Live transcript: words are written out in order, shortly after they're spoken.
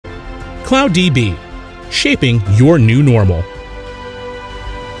CloudDB, shaping your new normal.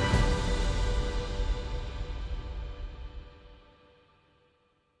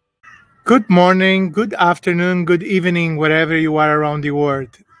 Good morning, good afternoon, good evening, wherever you are around the world.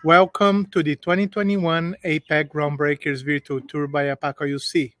 Welcome to the 2021 APAC Groundbreakers Virtual Tour by Apaco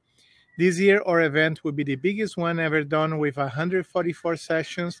UC. This year, our event will be the biggest one ever done with 144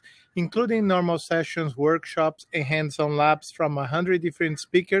 sessions, including normal sessions, workshops, and hands-on labs from 100 different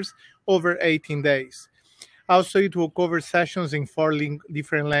speakers over 18 days. Also, it will cover sessions in 4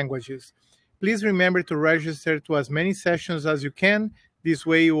 different languages. Please remember to register to as many sessions as you can. This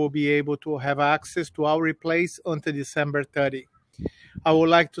way, you will be able to have access to our replays until December 30. I would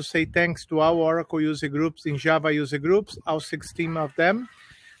like to say thanks to our Oracle user groups and Java user groups, all 16 of them,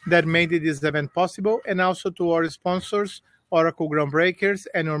 that made this event possible, and also to our sponsors, Oracle Groundbreakers,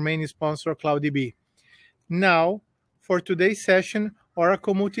 and our main sponsor, CloudDB. Now, for today's session,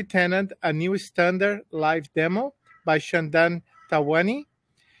 Oracle Multitenant, a new standard live demo by Chandan Tanwani.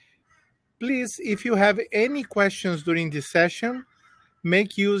 Please, if you have any questions during this session,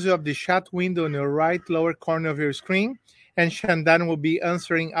 make use of the chat window in the right lower corner of your screen, and Chandan will be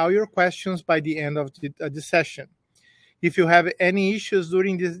answering all your questions by the end of the session. If you have any issues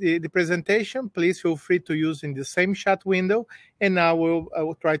during the presentation, please feel free to use in the same chat window, and I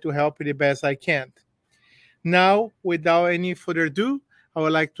will try to help you the best I can. Now, without any further ado, I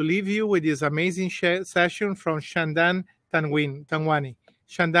would like to leave you with this amazing session from Chandan Tanwani.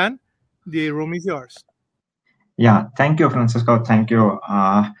 Chandan, the room is yours. Yeah, thank you, Francisco. Thank you.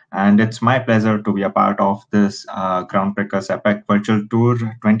 And it's my pleasure to be a part of this Groundbreakers APAC Virtual Tour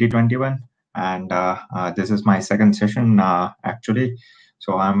 2021. And this is my second session, actually.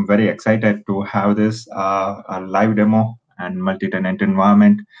 So I'm very excited to have this live demo and multi-tenant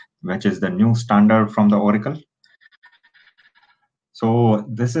environment, which is the new standard from the Oracle. So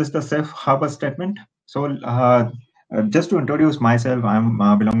this is the safe harbor statement. So just to introduce myself, I'm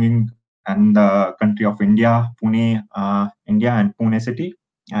belonging in the country of India, Pune, India, and Pune city.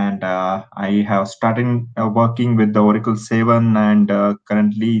 And I have started working with the Oracle 7, and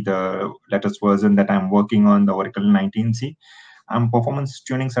currently the latest version that I'm working on, the Oracle 19c. I'm performance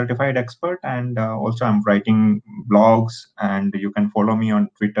tuning certified expert, and also I'm writing blogs, and you can follow me on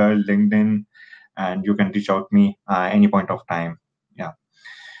Twitter, LinkedIn, and you can reach out to me any point of time. Yeah.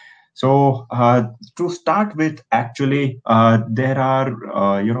 So to start with, actually, there are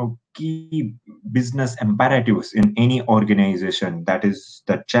key business imperatives in any organization. That is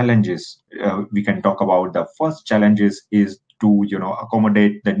the challenges we can talk about. The first challenges is to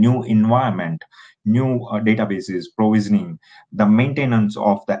accommodate the new environment, new databases, provisioning, the maintenance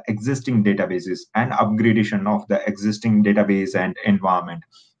of the existing databases, and upgradation of the existing database and environment.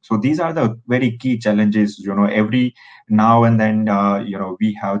 So these are the very key challenges. Every now and then,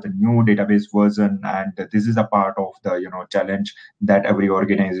 we have the new database version, and this is a part of the challenge that every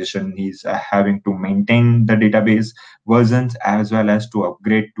organization is having to maintain the database versions as well as to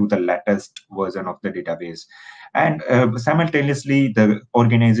upgrade to the latest version of the database. And simultaneously, the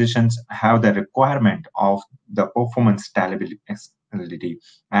organizations have the requirement of the performance scalability,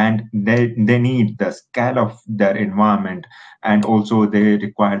 and they need the scale of their environment, and also they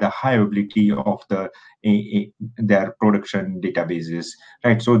require the high ability of their production databases,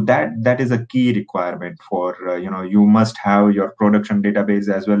 right? So that is a key requirement for you must have your production database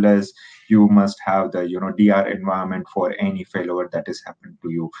as well as you must have the DR environment for any failure that is happening to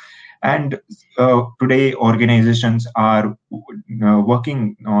you. And today organizations are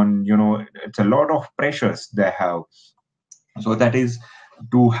working on it's a lot of pressures they have. So that is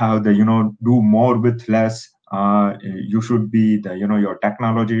to have the do more with less. You should be the your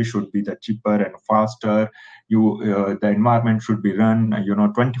technology should be the cheaper and faster. The environment should be run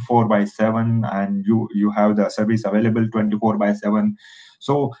 24/7, and you have the service available 24/7.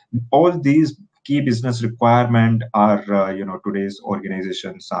 So all these key business requirement are today's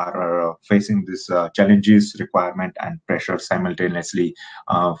organizations are facing this challenges, requirement, and pressure simultaneously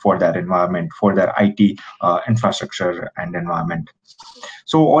for their environment, for their IT infrastructure and environment.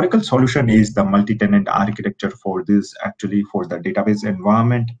 So Oracle solution is the multi-tenant architecture for this, actually, for the database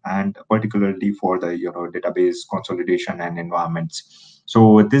environment, and particularly for the database consolidation and environments.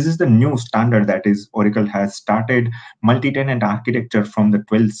 So this is the new standard that is Oracle has started multi-tenant architecture from the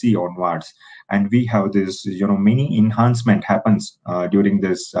 12c onwards, and we have this many enhancement happens during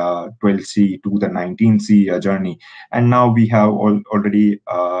this 12c to the 19c journey, and now we have already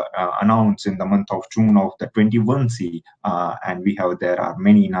announced in the month of June of the 21c, and there are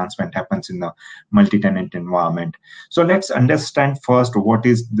many enhancement happens in the multi-tenant environment. So let's understand first what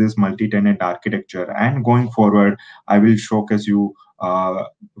is this multi-tenant architecture, and going forward I will showcase you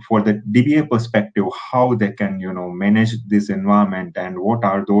for the DBA perspective, how they can, manage this environment and what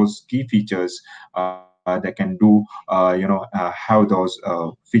are those key features they can do, have those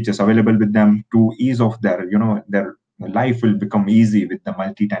features available with them to ease of their life will become easy with the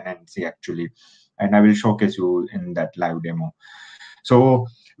multi-tenancy actually. And I will showcase you in that live demo. So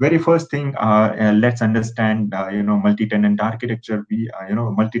very first thing, let's understand, multi-tenant architecture.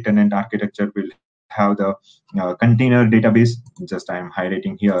 Multi-tenant architecture will have the container database. Just I'm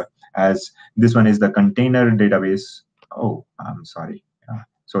highlighting here as this one is the container database. Oh, I'm sorry.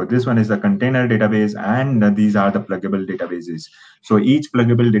 So this one is the container database, and these are the pluggable databases. So each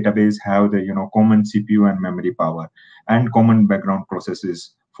pluggable database have the common CPU and memory power and common background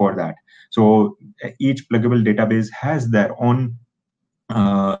processes for that. So each pluggable database has their own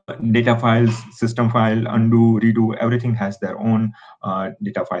data files, system file, undo, redo, everything has their own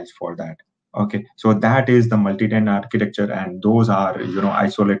data files for that. Okay, so that is the multi-tenant architecture, and those are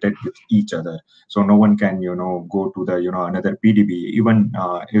isolated with each other. So no one can go to the another PDB, even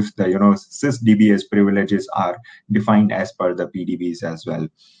if the sysDBS privileges are defined as per the PDBs as well.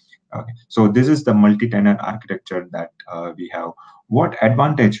 Okay, so this is the multi-tenant architecture that we have. What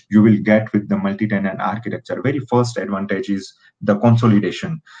advantage you will get with the multi-tenant architecture? Very first advantage is the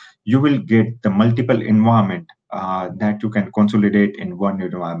consolidation. You will get the multiple environment that you can consolidate in one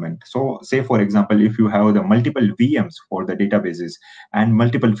environment. So say, for example, if you have the multiple VMs for the databases and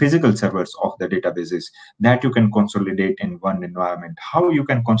multiple physical servers of the databases, that you can consolidate in one environment. How you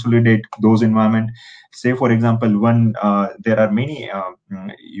can consolidate those environment? Say, for example, there are many,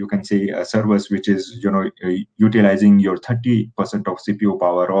 you can say servers which is, utilizing your 30% of CPU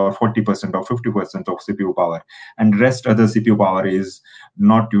power or 40% or 50% of CPU power, and rest other CPU power is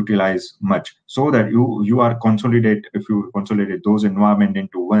not utilized much. So that you are if you consolidate those environment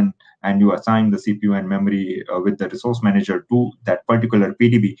into one, and you assign the CPU and memory with the resource manager to that particular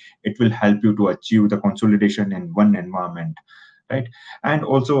PDB, it will help you to achieve the consolidation in one environment, right? And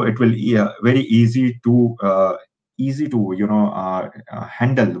also it will very easy to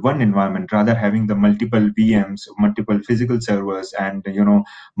handle one environment, rather having the multiple VMs, multiple physical servers, and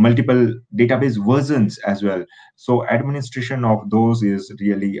multiple database versions as well. So administration of those is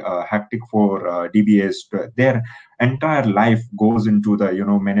really hectic for DBAs. Their entire life goes into the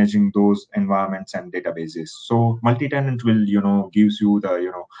managing those environments and databases. So multi-tenant will gives you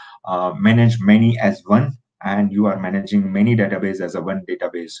the manage many as one, and you are managing many database as a one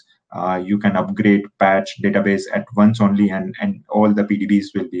database. You can upgrade, patch database at once only, and all the PDBs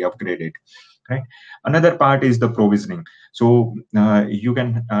will be upgraded. Right. Another part is the provisioning. So you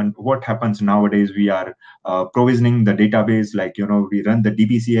can, and what happens nowadays, we are provisioning the database, like we run the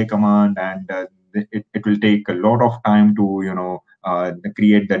dbca command, and it will take a lot of time to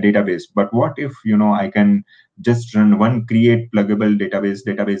create the database. But what if I can just run one create pluggable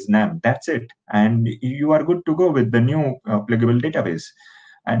database name, that's it, and you are good to go with the new pluggable database,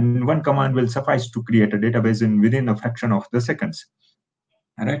 and one command will suffice to create a database within a fraction of the seconds.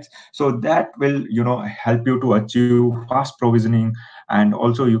 Right, so that will help you to achieve fast provisioning, and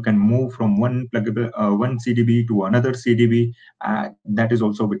also you can move from one pluggable one CDB to another CDB. That is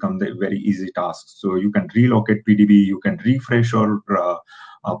also become the very easy task. So you can relocate PDB, you can refresh your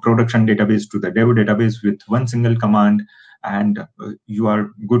production database to the dev database with one single command, and you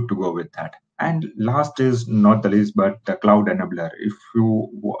are good to go with that. And last is not the least, but the cloud enabler. If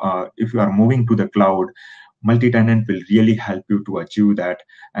you are moving to the cloud, multi-tenant will really help you to achieve that.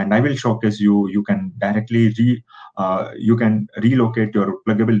 And I will showcase you can directly you can relocate your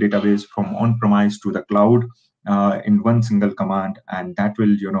pluggable database from on-premise to the cloud in one single command, and that will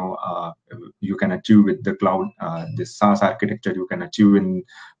you can achieve with the cloud. This SaaS architecture you can achieve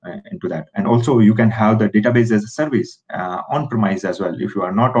into that. And also you can have the database as a service on-premise as well. If you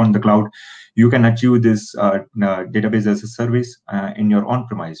are not on the cloud, you can achieve this database as a service in your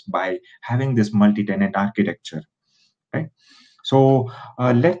on-premise by having this multi-tenant architecture, right? So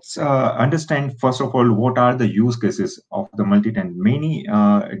let's understand, first of all, what are the use cases of the multi-tenant. Many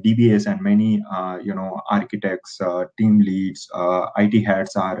DBAs and many architects, team leads, IT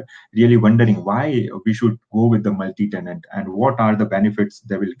heads are really wondering why we should go with the multi-tenant and what are the benefits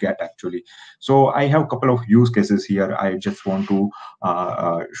they will get actually. So I have a couple of use cases here. I just want to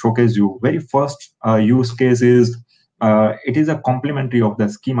showcase you. Very first use case is it is a complementary of the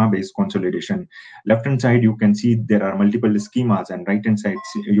schema-based consolidation. Left-hand side, you can see there are multiple schemas, and right-hand side,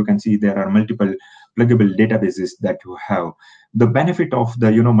 you can see there are multiple pluggable databases that you have. The benefit of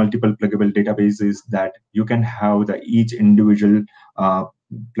the multiple pluggable databases is that you can have the each individual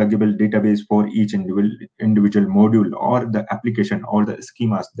pluggable database for each individual module or the application or the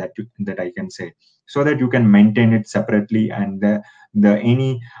schemas that I can say, so that you can maintain it separately, and the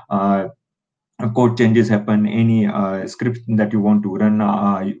any code changes happen, any script that you want to run,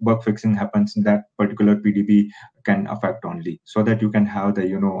 bug fixing happens, that particular PDB can affect only, so that you can have the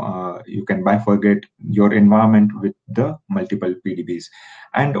you can bifurcate your environment with the multiple PDBs.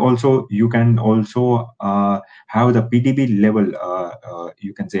 And also you can also have the PDB level,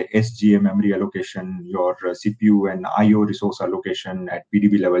 you can say SGA memory allocation, your CPU and IO resource allocation at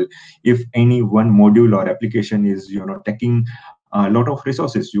PDB level. If any one module or application is taking a lot of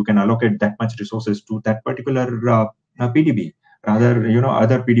resources, you can allocate that much resources to that particular PDB. Rather,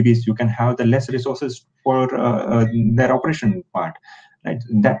 other PDBs, you can have the less resources for their operation part. Right?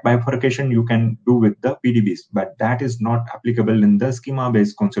 That bifurcation you can do with the PDBs, but that is not applicable in the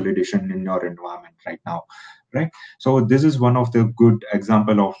schema-based consolidation in your environment right now. Right? So this is one of the good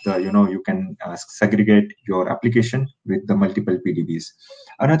example of the you can segregate your application with the multiple PDBs.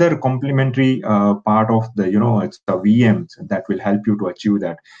 Another complementary part of the it's the VMs that will help you to achieve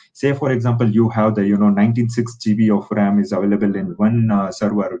that. Say for example, you have the 96 GB of RAM is available in one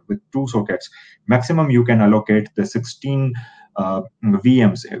server with 2 sockets. Maximum you can allocate the 16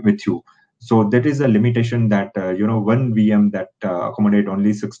 VMs with you. So that is a limitation that one VM that accommodate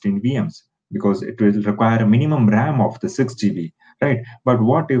only 16 VMs, because it will require a minimum RAM of the 6 GB, right? But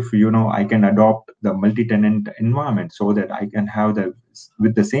what if I can adopt the multi-tenant environment, so that I can have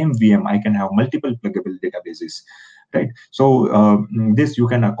with the same VM I can have multiple pluggable databases, right? So this you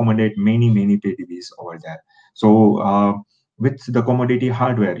can accommodate many PDBs over there. So with the commodity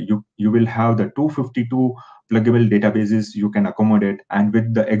hardware, you will have the 252 pluggable databases you can accommodate, and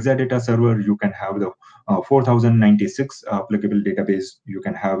with the Exadata server you can have the 4096 pluggable database you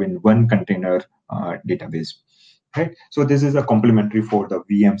can have in one container database, right? So this is a complementary for the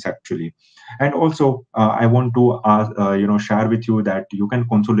VMs actually. And also I want to share with you that you can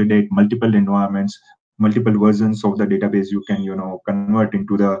consolidate multiple environments, multiple versions of the database. You can convert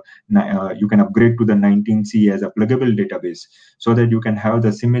into the you can upgrade to the 19C as a pluggable database, so that you can have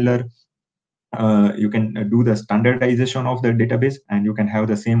the similar you can do the standardization of the database, and you can have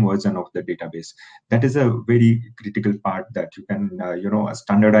the same version of the database. That is a very critical part, that you can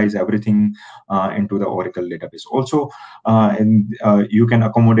standardize everything into the Oracle database. Also and you can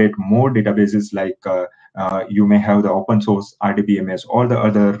accommodate more databases, like you may have the open source RDBMS or the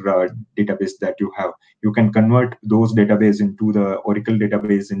other database that you have. You can convert those database into the Oracle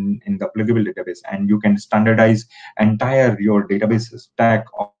database in the pluggable database, and you can standardize entire your database stack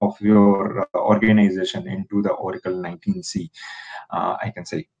of your organization into the Oracle 19C, I can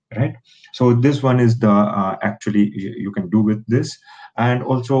say, right? So this one is the actually you can do with this. And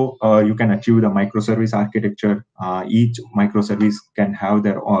also you can achieve the microservice architecture. Each microservice can have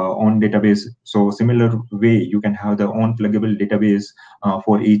their own database. So similar way, you can have the own pluggable database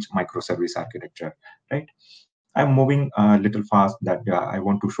for each microservice architecture, right? I'm moving a little fast, that I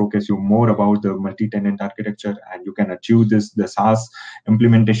want to showcase you more about the multi-tenant architecture, and you can achieve the SaaS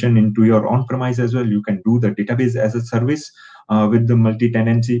implementation into your on-premise as well. You can do the database as a service with the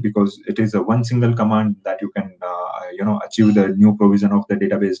multi-tenancy, because it is a one single command that you can achieve the new provision of the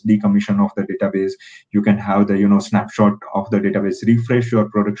database, decommission of the database. You can have the snapshot of the database, refresh your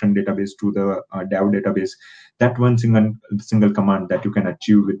production database to the dev database. That one single command that you can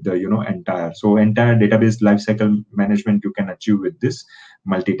achieve with the entire database lifecycle management you can achieve with this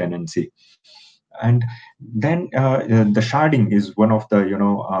multi-tenancy. And then the sharding is one of the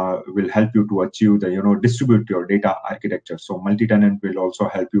will help you to achieve the distribute your data architecture. So multi-tenant will also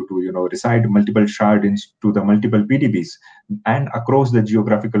help you to reside multiple shards to the multiple PDBs and across the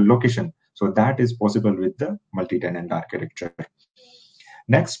geographical location. So that is possible with the multi-tenant architecture.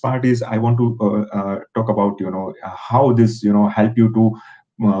 Next part is I want to talk about how this help you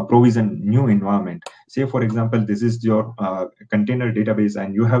to provision new environment. Say for example, this is your container database,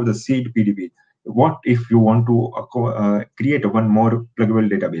 and you have the seed PDB. What if you want to create one more pluggable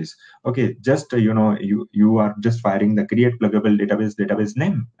database? Okay, just you are just firing the create pluggable database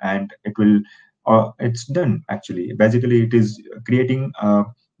name, and it will it's done. Actually, basically it is creating a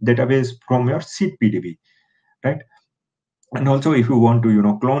database from your seed PDB, right? And also, if you want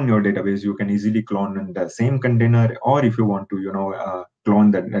to clone your database, you can easily clone in the same container. Or if you want to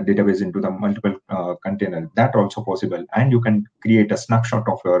clone the database into the multiple container, that also possible. And you can create a snapshot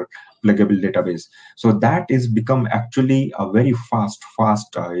of your pluggable database. So that is become actually a very fast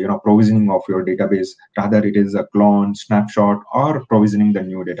provisioning of your database. Rather, it is a clone, snapshot, or provisioning the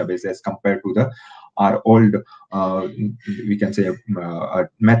new database, as compared to our old we can say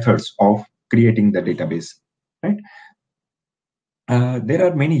methods of creating the database, right? There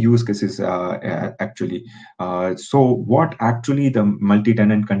are many use cases actually. So what actually the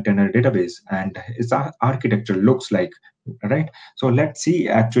multi-tenant container database and its architecture looks like, right? So let's see.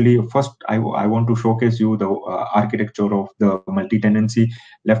 Actually, first I want to showcase you the architecture of the multi-tenancy.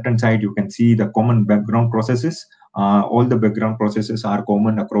 Left hand side, you can see the common background processes. All the background processes are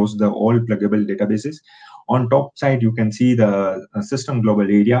common across the all pluggable databases. On top side, you can see the system global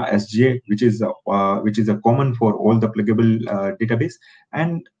area SGA, which is a common for all the pluggable database,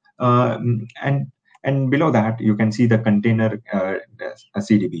 and uh, and and below that you can see the container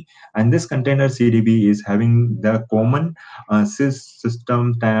CDB, and this container CDB is having the common sys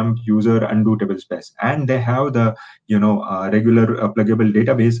system temp user undo table space, and they have the regular pluggable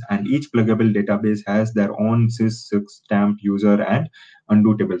database, and each pluggable database has their own sys temp user and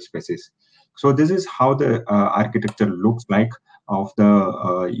undo table spaces. So this is how the architecture looks like of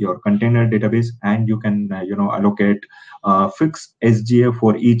the your container database, and you can allocate fixed SGA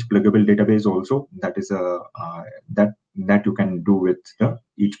for each pluggable database also. That is a that you can do with the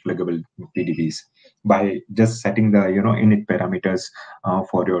each pluggable PDBs by just setting the init parameters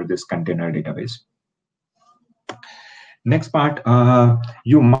for your this container database. Next part,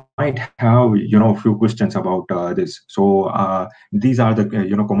 you might have a few questions about this. So these are the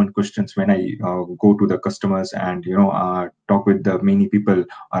common questions when I go to the customers and talk with the many people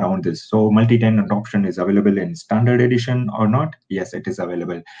around this. So multi-tenant option is available in standard edition or not? Yes, it is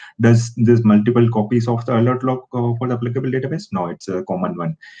available. Does this multiple copies of the alert log for the applicable database? No, it's a common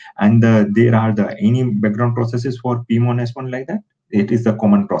one. And there are the any background processes for PMON S1 like that? It is the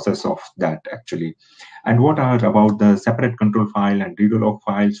common process of that actually. And what are about the separate control file and redo log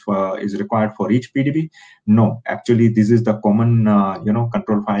files is required for each PDB? No, actually this is the common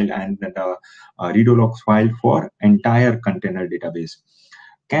control file and redo logs file for entire container database.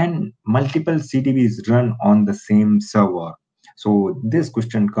 Can multiple CDBs run on the same server? So this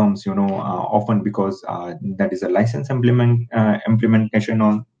question comes often because that is a license implementation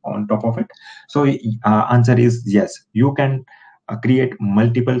on top of it. So answer is yes, you can create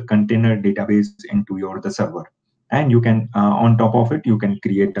multiple container database into your the server, and you can on top of it you can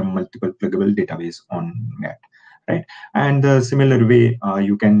create a multiple pluggable database on that, right? And the similar way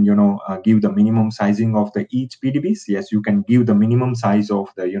you can give the minimum sizing of the each PDBs. Yes, you can give the minimum size of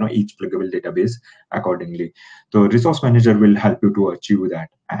the each pluggable database accordingly. So resource manager will help you to achieve that,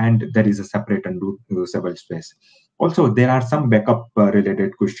 and there is a separate and usable space. Also, there are some backup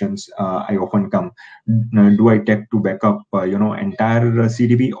related questions I often come. Do I take to backup entire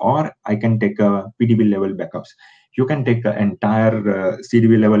CDB, or I can take a PDB level backups? You can take the entire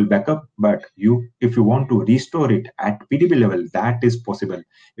CDB level backup, but if you want to restore it at PDB level, that is possible.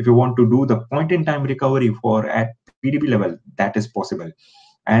 If you want to do the point in time recovery for at PDB level, that is possible.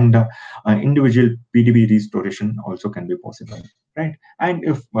 And individual PDB restoration also can be possible, right? And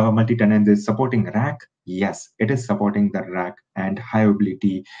if multi-tenant is supporting rack, yes, it is supporting the rack and high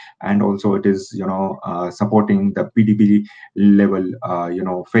availability, and also it is supporting the PDB level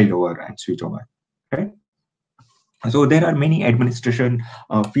failover and switchover, right? So there are many administration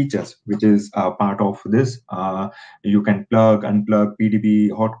features which is part of this. You can plug, unplug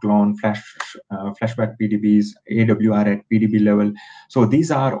PDB, hot clone, flashback PDBs, AWR at PDB level. So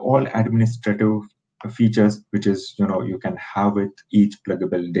these are all administrative features which is you can have with each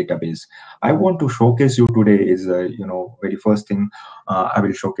pluggable database. I want to showcase you today is very first thing. I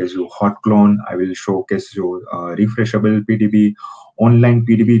will showcase you hot clone. I will showcase you refreshable PDB, online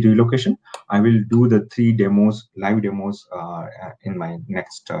PDB relocation. I will do the 3 demos, live demos in my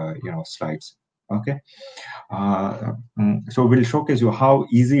next slides. Okay. So we'll showcase you how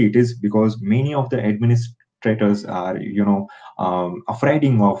easy it is, because many of the administrators are afraid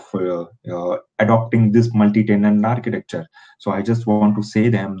of adopting this multi-tenant architecture. So I just want to say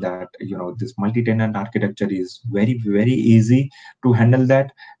them that this multi-tenant architecture is very, very easy to handle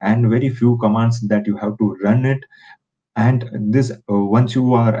that, and very few commands that you have to run it. And this once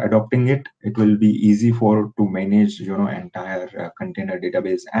you are adopting it, it will be easy for to manage entire container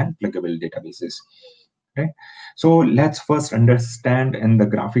database and pluggable databases, right? So let's first understand in the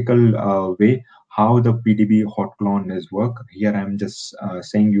graphical way how the PDB hot clone is work. Here I'm just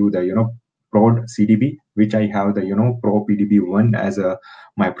saying you the prod CDB, which I have the pro PDB1 as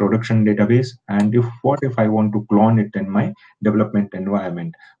my production database. And what if I want to clone it in my development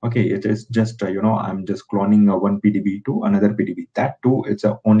environment? Okay, it is just I'm just cloning one PDB to another PDB. That too, it's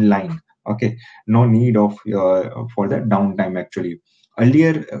online. Okay, no need of for the downtime actually.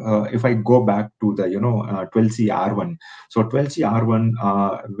 Earlier, if I go back to the 12C R1, so 12C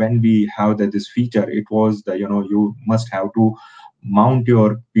R1 when we have this feature, it was the you must have to mount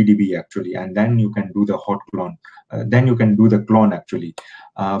your PDB actually, and then you can do the hot clone. Then you can do the clone actually.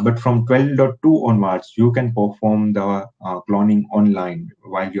 But from 12.2 onwards, you can perform the cloning online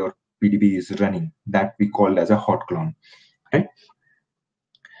while your PDB is running. That we call as a hot clone, right?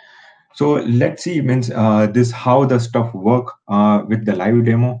 So let's see, means this how the stuff work with the live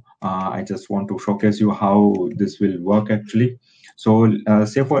demo. I just want to showcase you how this will work actually. So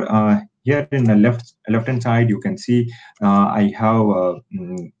say for here in the left hand side, you can see I have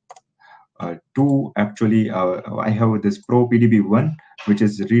two actually. I have this Pro PDB1, which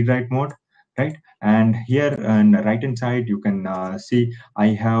is read write mode, right? And here on the right hand side, you can see I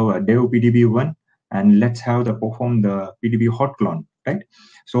have a Dev PDB1, and let's have the perform the PDB hot clone, right?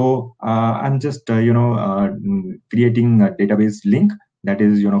 So I'm just creating a database link that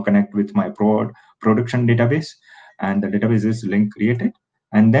is connect with my production database, and the database is link created,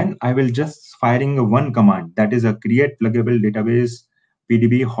 and then I will just firing one command, that is a create pluggable database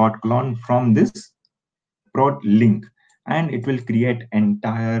PDB hot clone from this prod link, and it will create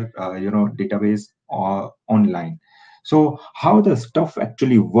entire database online. So how the stuff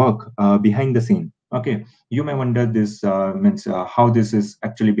actually work behind the scene? Okay, you may wonder this means how this is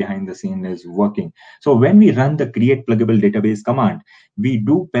actually behind the scene is working. So when we run the create pluggable database command, we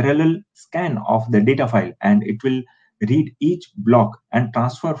do parallel scan of the data file, and it will read each block and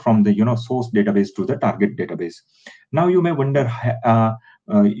transfer from the source database to the target database. Now you may wonder,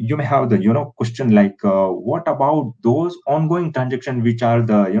 you may have the question like, what about those ongoing transactions which are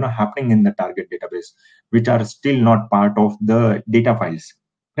the happening in the target database, which are still not part of the data files,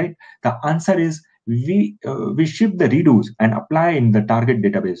 right? The answer is we ship the redos and apply in the target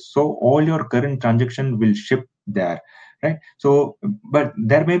database, so all your current transaction will ship there, right? So but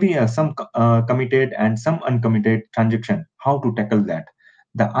there may be some committed and some uncommitted transaction. How to tackle that?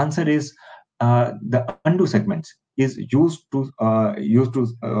 The answer is the undo segments is used to use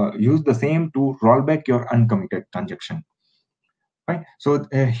the same to roll back your uncommitted transaction, right? So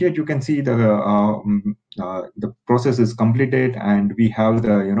here you can see the process is completed, and we have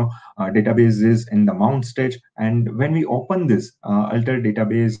the databases in the mount stage. And when we open this alter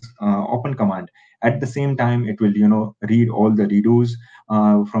database open command, at the same time it will read all the redos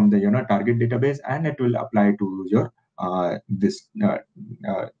from the target database, and it will apply to your this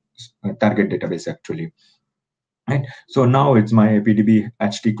target database actually. Right. So now it's my PDB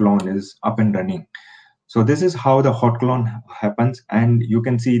HT clone is up and running. So this is how the hot clone happens, and you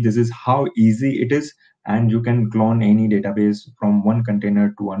can see this is how easy it is, and you can clone any database from one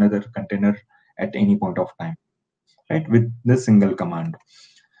container to another container at any point of time, right, with this single command.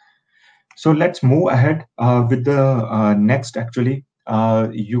 So let's move ahead with the next actually.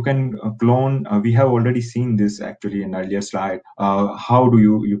 You can clone, we have already seen this actually in earlier slide. How do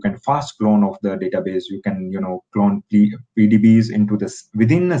you can fast clone of the database. You can clone PDBs into this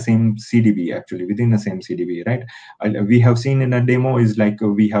within the same CDB, actually within the same CDB, right? We have seen in a demo is like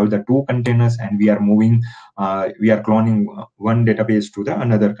we have the two containers, and we are moving, we are cloning one database to the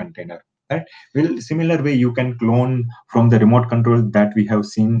another container, right? Well, similar way you can clone from the remote control that we have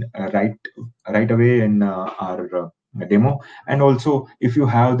seen right away in our demo. And also if you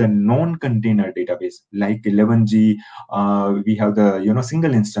have the non-container database like 11G, we have the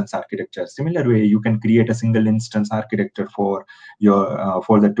single instance architecture. Similar way you can create a single instance architecture for your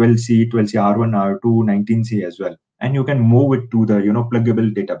for the 12C R1 R2 19C as well, and you can move it to the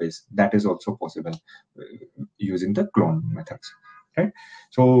pluggable database. That is also possible using the clone methods, right?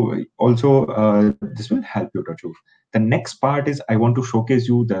 So also this will help you to achieve. The next part is I want to showcase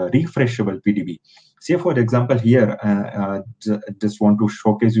you the refreshable PDB. Say for example here, just want to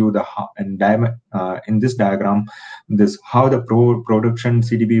showcase you the in this diagram, this how the production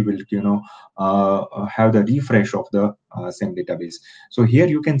CDB will have the refresh of the same database. So here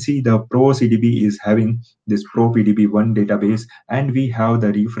you can see the Pro CDB is having this Pro PDB1 database, and we have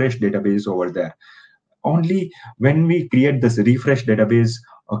the refresh database over there. Only when we create this refresh database,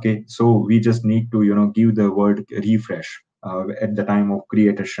 okay, so we just need to give the word refresh at the time of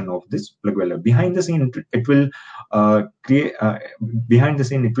creation of this plugin. Behind the scene it will create behind the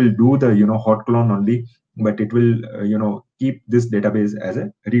scene it will do the hot clone only, but it will keep this database as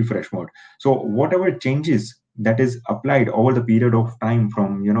a refresh mode. So whatever changes that is applied over the period of time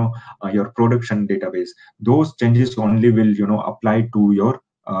from your production database, those changes only will apply to your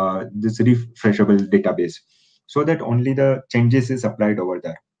this refreshable database, so that only the changes is applied over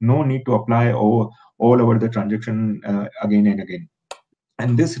there. No need to apply all over the transaction again and again.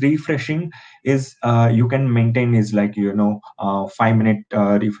 And this refreshing is you can maintain is like 5-minute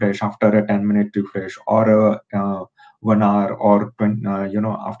refresh after a 10-minute refresh, or 1 hour or 20,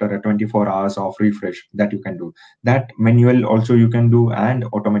 after a 24 hours of refresh that you can do. That manual also you can do, and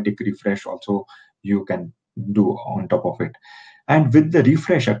automatic refresh also you can do on top of it. And with the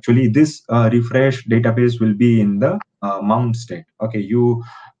refresh, actually this refresh database will be in the mount state. Okay, you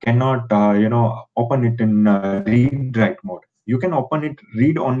cannot open it in read write mode. You can open it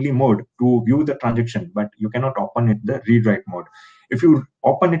read only mode to view the transaction, but you cannot open it the read write mode. If you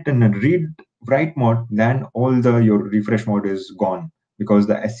open it in a read write mode, then all the your refresh mode is gone, because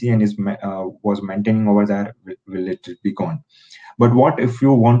the scn is was maintaining over there, will it be gone. But what if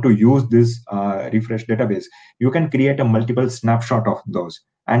you want to use this refresh database? You can create a multiple snapshot of those,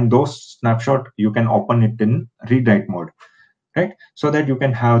 and those snapshot you can open it in read write mode, right? So that you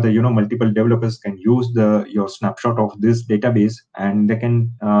can have the multiple developers can use the your snapshot of this database, and they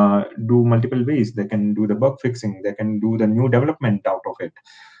can do multiple ways. They can do the bug fixing, they can do the new development out of it,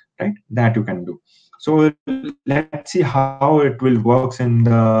 right? That you can do. So let's see how it will works in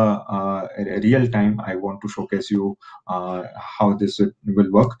the real time. I want to showcase you how this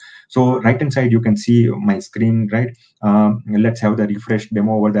will work. So right inside you can see my screen, right? Let's have the refresh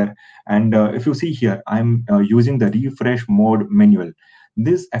demo over there. And if you see here, I'm using the refresh mode manual.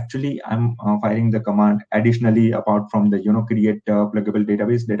 This actually I'm firing the command additionally, apart from the create pluggable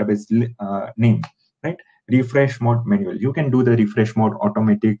database name, right? Refresh mode manual. You can do the refresh mode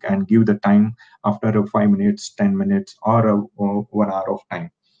automatic and give the time after 5 minutes, 10 minutes, or 1 hour of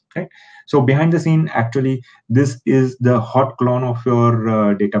time, right? So behind the scene, actually this is the hot clone of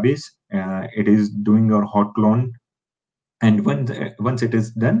your database. It is doing your hot clone, and once it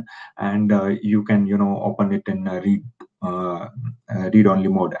is done, and you can open it in read only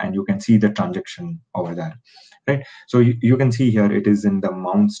mode, and you can see the transaction over there, right? So you can see here it is in the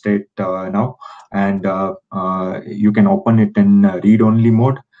mount state now, and you can open it in read only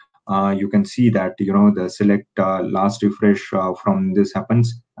mode. You can see that the select last refresh from this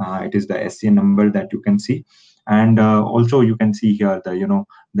happens. It is the scn number that you can see, and also you can see here the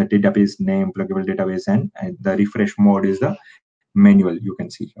database name, pluggable database, and the refresh mode is the manual, you can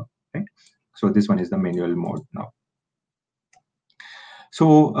see here, right? So this one is the manual mode now.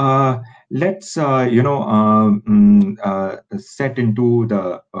 So let's set into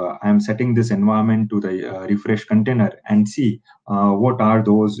the I'm setting this environment to the refresh container, and see what are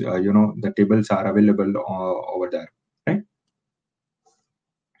those the tables are available over there, right?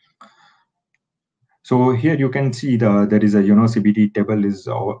 So here you can see there is a CBD table is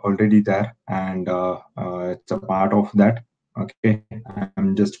already there, and it's a part of that. Okay,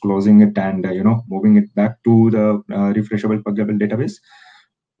 I'm just closing it and moving it back to the refreshable pluggable database.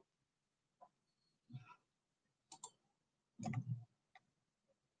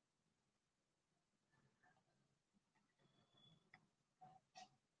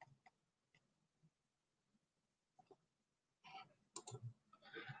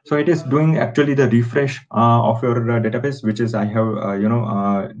 So it is doing actually the refresh of your database, which is I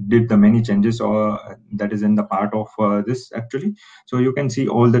have did the many changes, or that is in the part of this actually. So you can see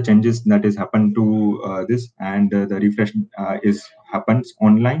all the changes that is happened to this, and the refresh is happens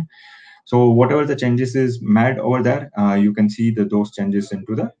online. So whatever the changes is made over there, you can see those changes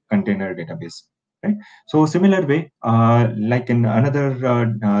into the container database, right? So similar way, like in another,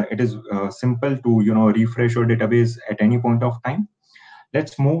 it is simple to refresh your database at any point of time.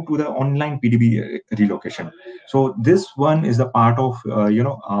 Let's move to the online PDB relocation. So this one is the part of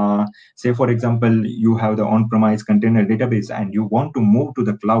say for example, you have the on-premise container database and you want to move to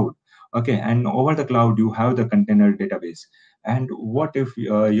the cloud. Okay, and over the cloud you have the container database. And what if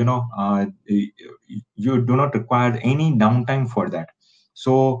you do not require any downtime for that?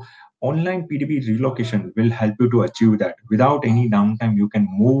 So online PDB relocation will help you to achieve that without any downtime. You can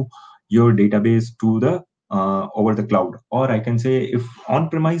move your database to the over the cloud, or I can say if on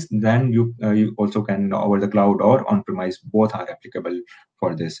premise, then you also can over the cloud or on premise, both are applicable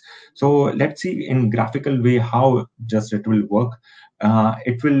for this. So let's see in graphical way how just it will work.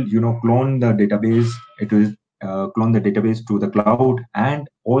 It will clone the database. It will clone the database to the cloud, and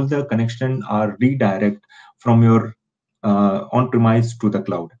all the connection are redirect from your on-premise to the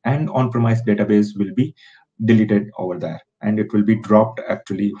cloud, and on-premise database will be deleted over there, and it will be dropped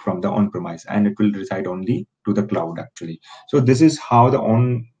actually from the on-premise, and it will reside only to the cloud actually. So this is how the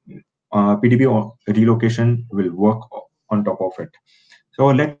on PDB relocation will work on top of it. So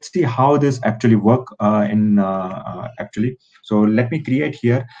let's see how this actually work in actually. So let me create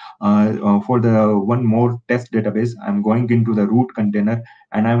here for the one more test database. I'm going into the root container,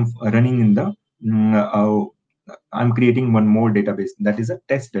 and I'm running in the I'm creating one more database, that is a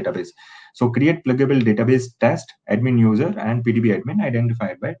test database. So create pluggable database test admin user and PDB admin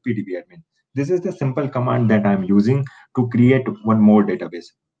identified by PDB admin. This is the simple command that I'm using to create one more database.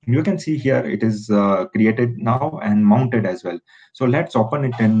 You can see here it is created now and mounted as well. So let's open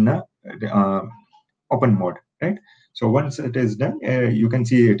it in open mode, right? So once it is done, you can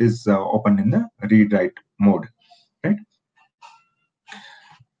see it is open in the read write mode, right?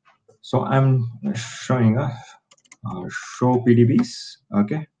 So I'm showing a show PDBs.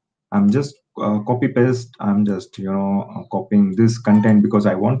 Okay, I'm just copy paste. I'm just copying this content because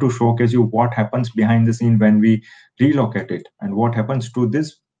I want to showcase you what happens behind the scene when we relocate it and what happens to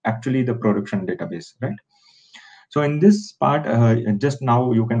this actually the production database, right? So in this part, just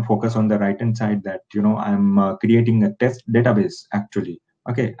now you can focus on the right hand side that I'm creating a test database actually.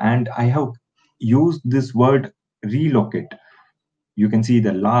 Okay, and I have used this word relocate. You can see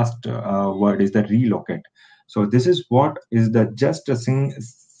the last word is the relocate. So this is what is the just a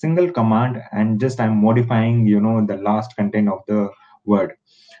single command, and just I'm modifying the last content of the word.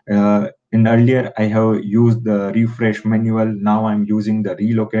 In earlier I have used the refresh manual, now I'm using the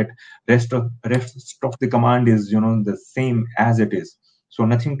relocate. Rest of the command is the same as it is. So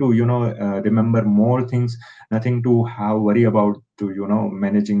nothing to remember more things, nothing to have worry about to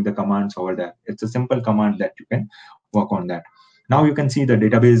managing the commands over there. It's a simple command that you can work on that. Now you can see the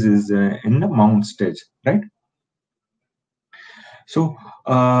database is in the mount stage, right? So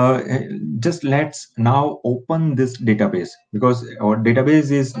just let's now open this database because our database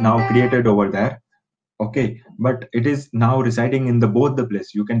is now created over there. Okay, but it is now residing in the both the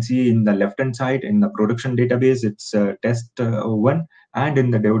place. You can see in the left hand side in the production database, it's test one, and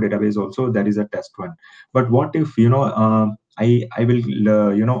in the dev database also there is a test one. But what if I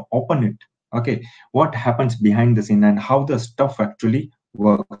will open it? Okay, what happens behind the scene and how the stuff actually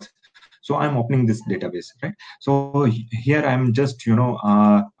works? So I'm opening this database, right? So here I'm just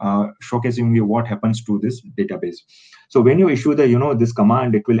showcasing you what happens to this database. So when you issue the this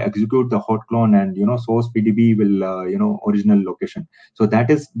command, it will execute the hot clone, and source pdb will original location. So that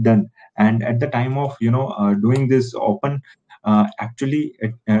is done, and at the time of doing this open, actually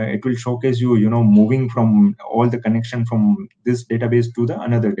it will showcase you moving from all the connection from this database to the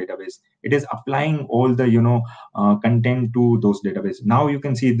another database. It is applying all the content to those database. Now you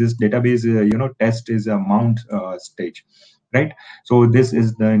can see this database test is a mount stage, right? So this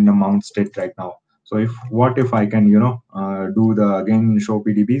is the in the mount state right now. So if I can do the again show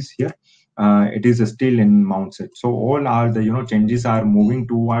pdbs here, it is still in mount state. So all are the changes are moving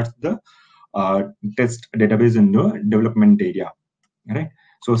towards the test database in the development area, right?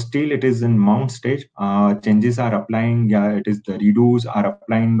 So still it is in mount stage. Changes are applying. It is the redos are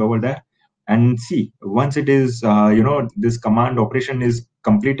applying over there. And see, once it is this command operation is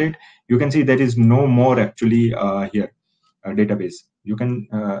completed, you can see there is no more actually here database. You can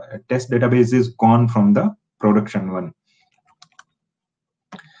test database is gone from the production one,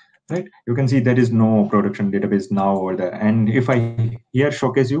 right? You can see there is no production database now over there. And if I here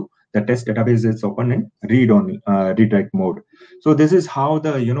showcase you, the test database is open in read write mode. So this is how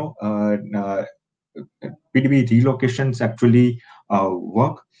the PDB relocations actually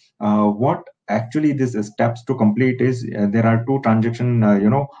work. What actually this steps to complete is there are two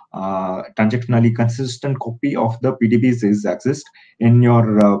transactionally consistent copy of the PDBs is exist in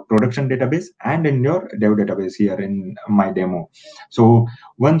your production database and in your dev database here in my demo. So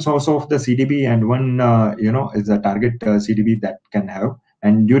one source of the CDB and one is a target CDB that can have,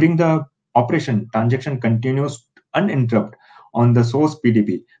 and during the operation transaction continues uninterrupted on the source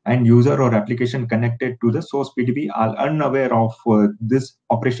PDB, and user or application connected to the source PDB are unaware of this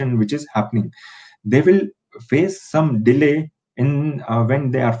operation which is happening. They will face some delay in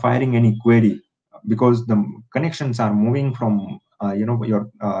when they are firing any query, because the connections are moving from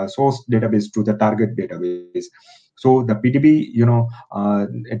your source database to the target database. So the PDB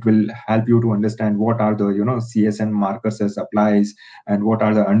it will help you to understand what are the CSN markers as applies, and what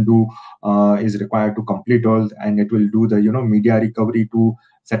are the undo is required to complete all, and it will do the media recovery to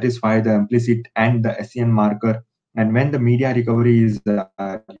satisfy the implicit and the SCN marker. And when the media recovery is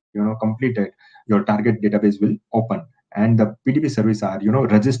completed, your target database will open, and the PDB service are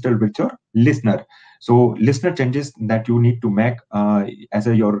registered with your listener. So listener changes that you need to make as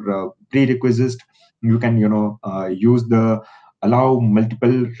a your prerequisite, you can use the allow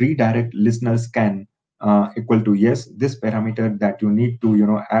multiple redirect listener scan equal to yes, this parameter that you need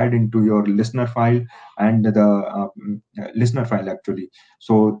to add into your listener file, and the listener file actually.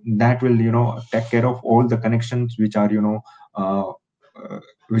 So that will take care of all the connections which are uh,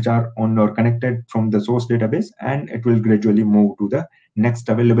 which are on or connected from the source database, and it will gradually move to the next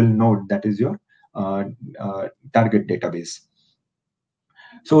available node, that is your target database.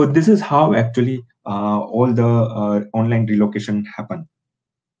 So this is how actually all the online relocation happen.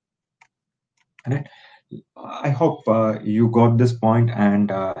 Right. I hope you got this point,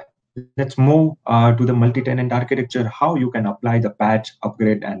 and let's move to the multi-tenant architecture, how you can apply the patch,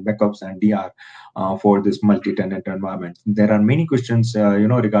 upgrade, and backups and DR for this multi-tenant environment. There are many questions,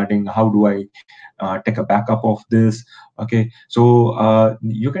 regarding how do I take a backup of this. Okay, so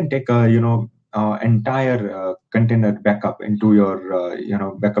you can take a, entire container backup into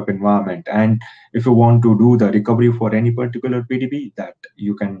your, backup environment. And if you want to do the recovery for any particular PDB, that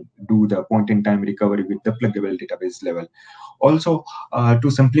you can do the point in time recovery with the pluggable database level. Also,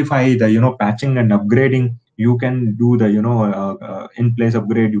 to simplify the, patching and upgrading, you can do the, in place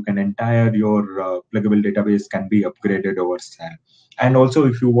upgrade. You can entire your pluggable database can be upgraded over SAN. And also,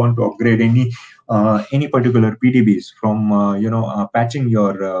 if you want to upgrade any particular PDBs from, patching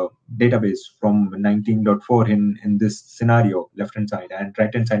your database from 19.4 in this scenario, left hand side, and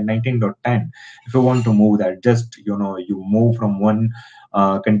right hand side 19.10. If you want to move that, just, you move from one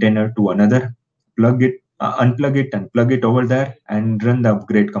container to another, plug it, unplug it, and plug it over there, and run the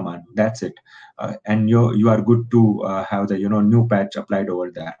upgrade command. That's it, and you are good to have the, new patch applied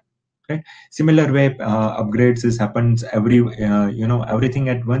over there. Right. Similar way, upgrades is happens everything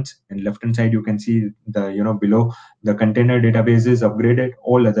at once. And left hand side you can see the, below, the container database is upgraded,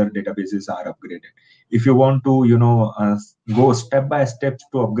 all other databases are upgraded. If you want to, go step by step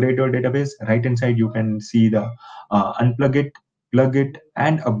to upgrade your database, right hand side you can see the unplug it, plug it,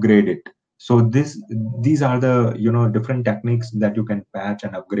 and upgrade it. So these are the, different techniques that you can patch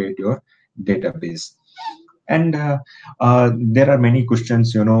and upgrade your database. And there are many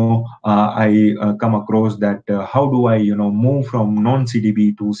questions, I come across that, how do I, move from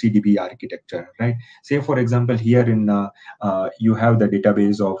non-CDB to CDB architecture, right? Say, for example, here in you have the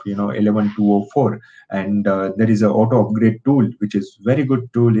database of, 11204, and there is a auto upgrade tool, which is very good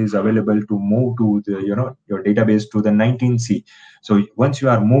tool, is available to move to the, your database to the 19C. So once you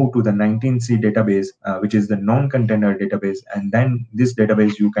are moved to the 19C database, which is the non-container database, and then this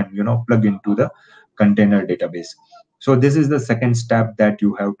database you can, plug into the container database. So this is the second step, that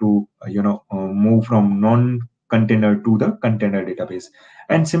you have to move from non-container to the container database.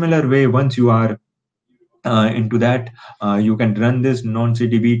 And similar way, once you are into that, you can run this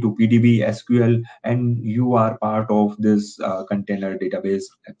non-CDB to PDB SQL, and you are part of this container database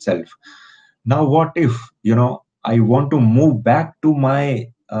itself. Now what if, I want to move back to my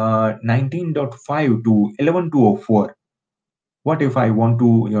 19.5 to 11.204? What if I want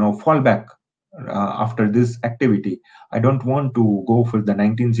to, fall back after this activity? I don't want to go for the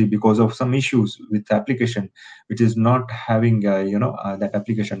 19C because of some issues with the application, which is not having, that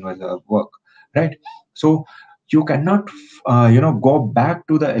application will work, right? So you cannot, go back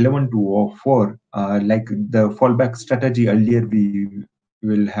to the 11.204 like the fallback strategy earlier we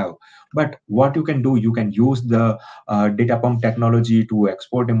will have. But what you can do, you can use the data pump technology to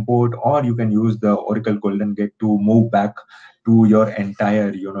export import, or you can use the Oracle Golden Gate to move back to your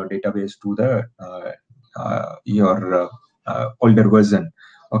entire, database to the your older version.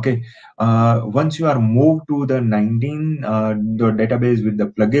 Okay, once you are moved to the 19 the database with the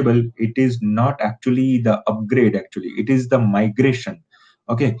pluggable, it is not actually the upgrade, actually it is the migration.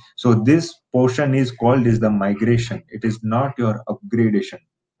 Okay, so this portion is called is the migration, it is not your upgradation.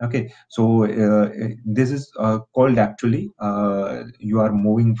 Okay, so this is called actually you are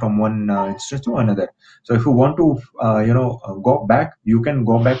moving from one instance to another. So if you want to go back, you can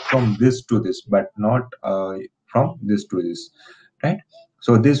go back from this to this, but not from this to this, right?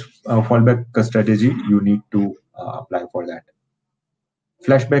 So this fallback strategy you need to apply for that.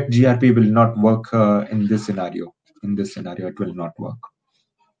 Flashback GRP will not work in this scenario. In this scenario, it will not work.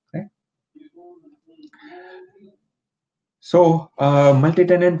 Okay? So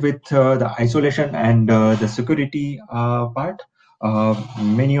multi-tenant with the isolation and the security part.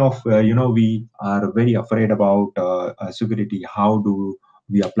 Many of we are very afraid about security. How do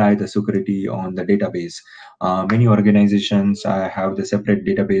we apply the security on the database? Many organizations have the separate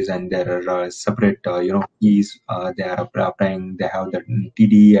database, and there are separate keys they are applying. They have the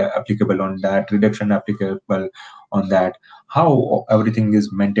TD applicable on that, reduction applicable on that. How everything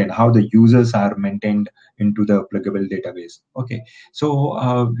is maintained, how the users are maintained into the pluggable database. Okay,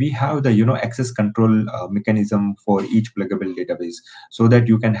 so we have the access control mechanism for each pluggable database, so that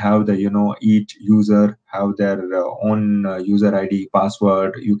you can have the each user have their own user ID,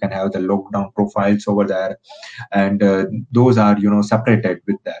 password. You can have the lockdown profiles over there, and those are separated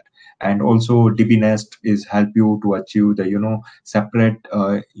with that. And also DBNest is help you to achieve the separate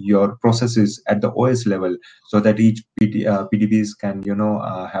your processes at the OS level, so that each PDBs can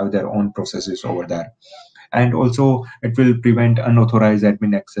have their own processes over there. And also it will prevent unauthorized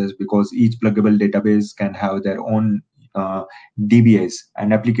admin access, because each pluggable database can have their own DBAs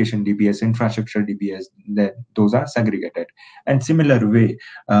and application DBAs, infrastructure DBAs, that those are segregated. And similar way,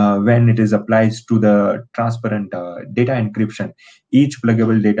 when it is applied to the transparent data encryption, each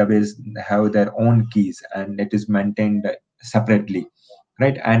pluggable database have their own keys and it is maintained separately,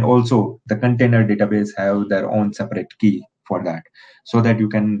 right? And also the container database have their own separate key for that, so that you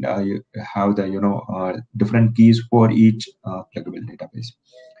can have the different keys for each pluggable database.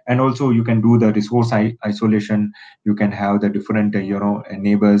 And also you can do the resource isolation. You can have the different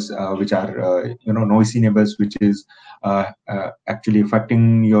neighbors which are noisy neighbors, which is actually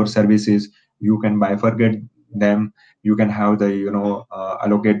affecting your services. You can bifurcate them. You can have the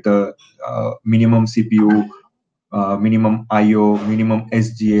allocate the minimum CPU, minimum IO, minimum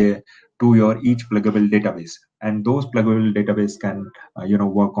SGA to your each pluggable database, and those pluggable database can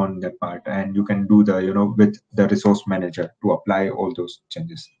work on that part, and you can do the with the resource manager to apply all those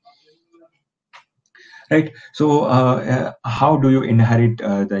changes. Right. So how do you inherit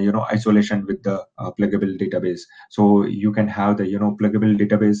the isolation with the pluggable database? So you can have the pluggable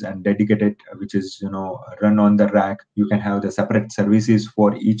database and dedicated, which is run on the rack. You can have the separate services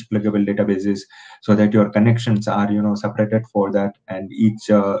for each pluggable databases, so that your connections are separated for that, and each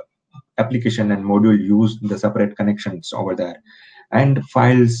application and module use the separate connections over there. And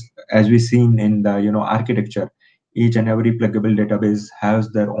files, as we seen in the architecture, each and every pluggable database has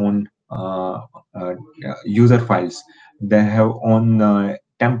their own user files. They have on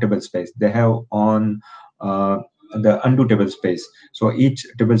temp table space. They have on the undo table space. So each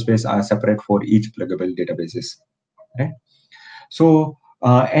table space are separate for each pluggable databases. Right. So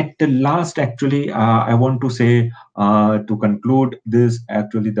at the last, actually, I want to say to conclude this,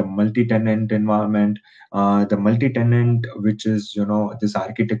 actually, the multi-tenant environment, the multi-tenant, which is this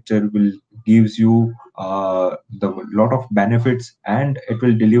architecture will gives you the lot of benefits, and it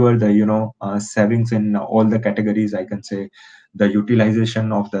will deliver the savings in all the categories. I can say the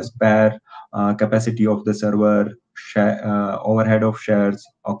utilization of the spare capacity of the server, overhead of shares,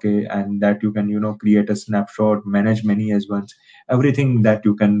 okay, and that you can create a snapshot, manage many as once, everything that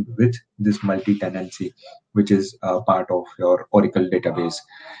you can with this multi-tenancy, which is part of your Oracle database.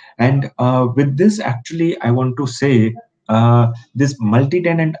 And with this, actually, I want to say this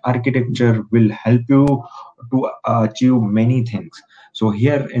multi-tenant architecture will help you to achieve many things. So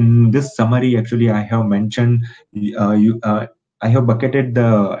here in this summary, actually, I have mentioned I have bucketed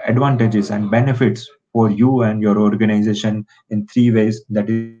the advantages and benefits for you and your organization in 3 ways. That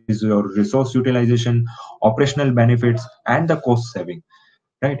is your resource utilization, operational benefits, and the cost saving.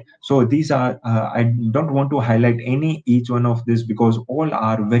 Right. So these are I don't want to highlight each one of this, because all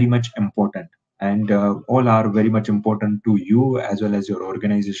are very much important, and all are very much important to you as well as your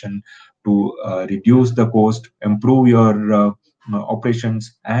organization to reduce the cost, improve your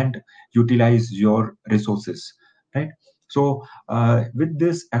operations, and utilize your resources. Right. So with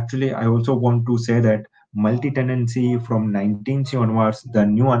this, actually, I also want to say that multi-tenancy from 19C onwards, the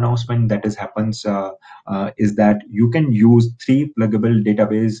new announcement that happens is that you can use 3 pluggable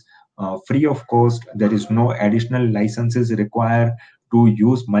database free of cost. There is no additional licenses required to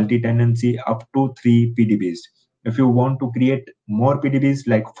use multi-tenancy up to 3 PDBs. If you want to create more PDBs,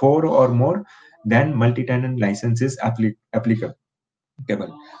 like 4 or more, then multi-tenant license is applicable.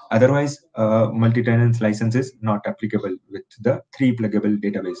 Otherwise, multi-tenant license is not applicable with the 3 pluggable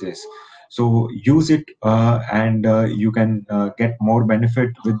databases. So use it, and you can get more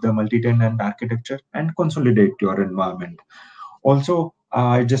benefit with the multi-tenant architecture and consolidate your environment. Also,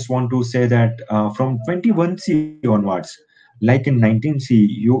 I just want to say that from 21C onwards, like in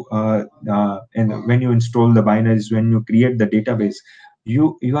 19C, and when you install the binaries, when you create the database,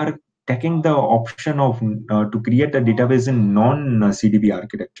 you are taking the option of to create a database in non-CDB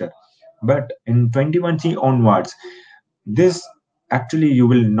architecture. But in 21C onwards, this actually you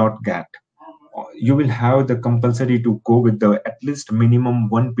will not get. You will have the compulsory to go with the at least minimum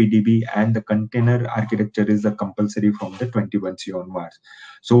 1 PDB, and the container architecture is the compulsory from the 21C onwards.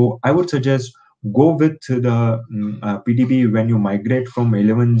 So I would suggest go with the PDB when you migrate from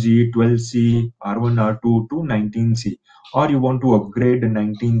 11G, 12C, R1, R2 to 19C, or you want to upgrade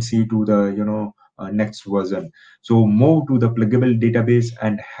 19C to the next version. So move to the pluggable database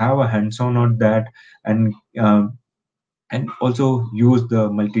and have a hands-on on that, and also use the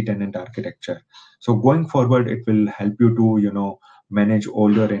multi-tenant architecture. So going forward, it will help you to manage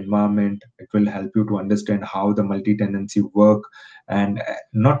all your environment. It will help you to understand how the multi-tenancy work, and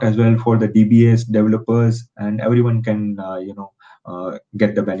not as well for the DBAs, developers, and everyone can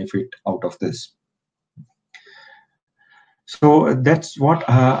get the benefit out of this. So that's what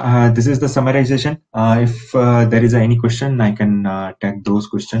this is the summarization. If there is any question, I can take those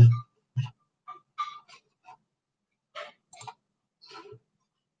questions.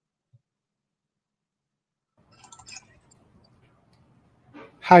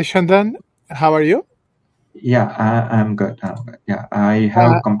 Hi, Chandan. How are you? Yeah, I'm good. I'm good. Yeah, I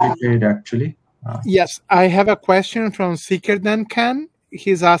have completed actually. Yes, I have a question from Sikerdan Khan.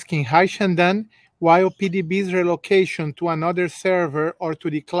 He's asking, hi, Chandan, while PDB's relocation to another server or to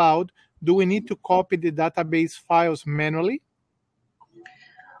the cloud, do we need to copy the database files manually?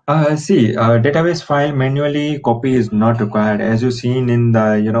 See, database file manually copy is not required. As you seen in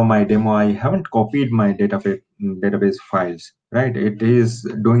the my demo, I haven't copied my database files. Right, it is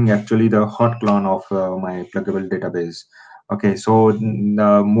doing actually the hot clone of my pluggable database. Okay, so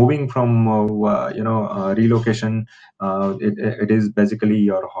moving from relocation, it is basically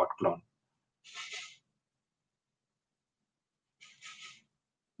your hot clone.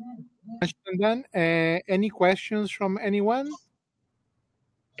 Chandan, any questions from anyone?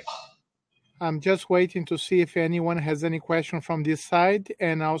 I'm just waiting to see if anyone has any question from this side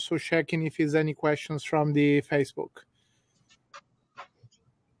and also checking if there's any questions from the Facebook.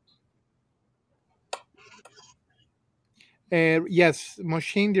 Yes,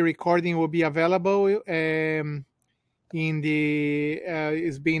 Moshin, the recording will be available in the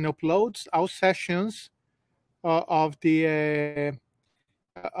is being uploaded. All sessions of the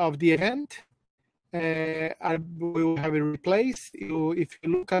event will have a replace. If you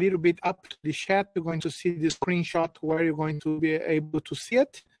look a little bit up to the chat, you're going to see the screenshot where you're going to be able to see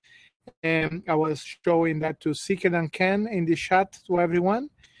it. And I was showing that to Seeker and Ken in the chat to everyone,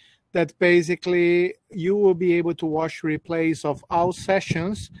 that basically you will be able to watch replays of all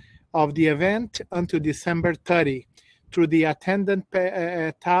sessions of the event until December 30 through the attendant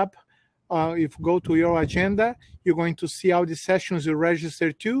tab. If you go to your agenda, you're going to see all the sessions you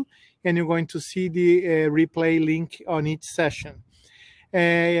registered to, and you're going to see the replay link on each session.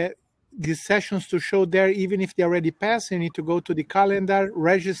 These sessions to show there, even if they already passed, you need to go to the calendar,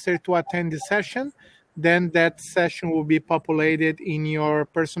 register to attend the session. Then that session will be populated in your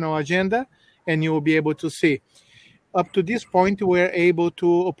personal agenda, and you will be able to see. Up to this point, we're able to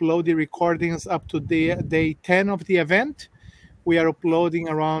upload the recordings up to day 10 of the event. We are uploading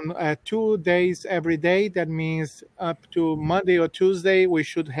around 2 days every day. That means up to Monday or Tuesday, we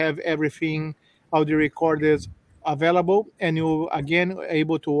should have everything, all the recordings available, and you again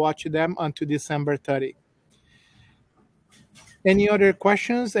able to watch them until December 30. Any other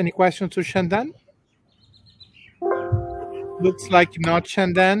questions? Any questions to Chandan? Looks like not,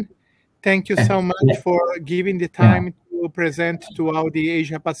 Chandan. Thank you so much for giving the time to present to all the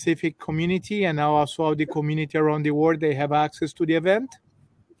Asia Pacific community and now also all the community around the world. They have access to the event.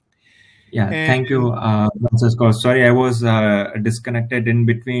 Yeah, thank you, Francisco. Sorry, I was disconnected in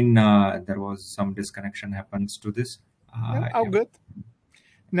between. There was some disconnection happens to this. Good.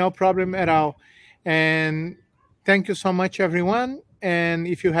 No problem at all. And thank you so much, everyone. And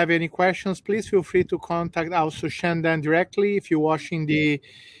if you have any questions, please feel free to contact also Chandan directly. If you're watching the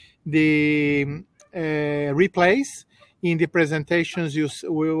replays in the presentations, you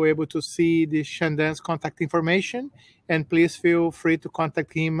will be able to see the Chandan's contact information. And please feel free to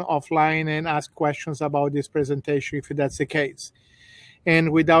contact him offline and ask questions about this presentation if that's the case.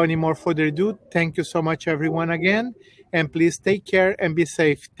 And without any more further ado, thank you so much, everyone, again. And please take care and be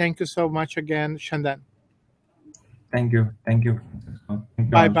safe. Thank you so much again, Chandan. Thank you. Thank you.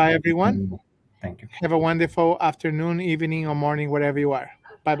 Bye-bye, everyone. Thank you. Have a wonderful afternoon, evening, or morning, wherever you are.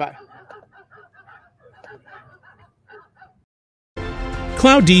 Bye-bye.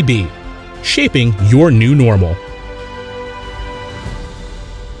 CloudDB, shaping your new normal.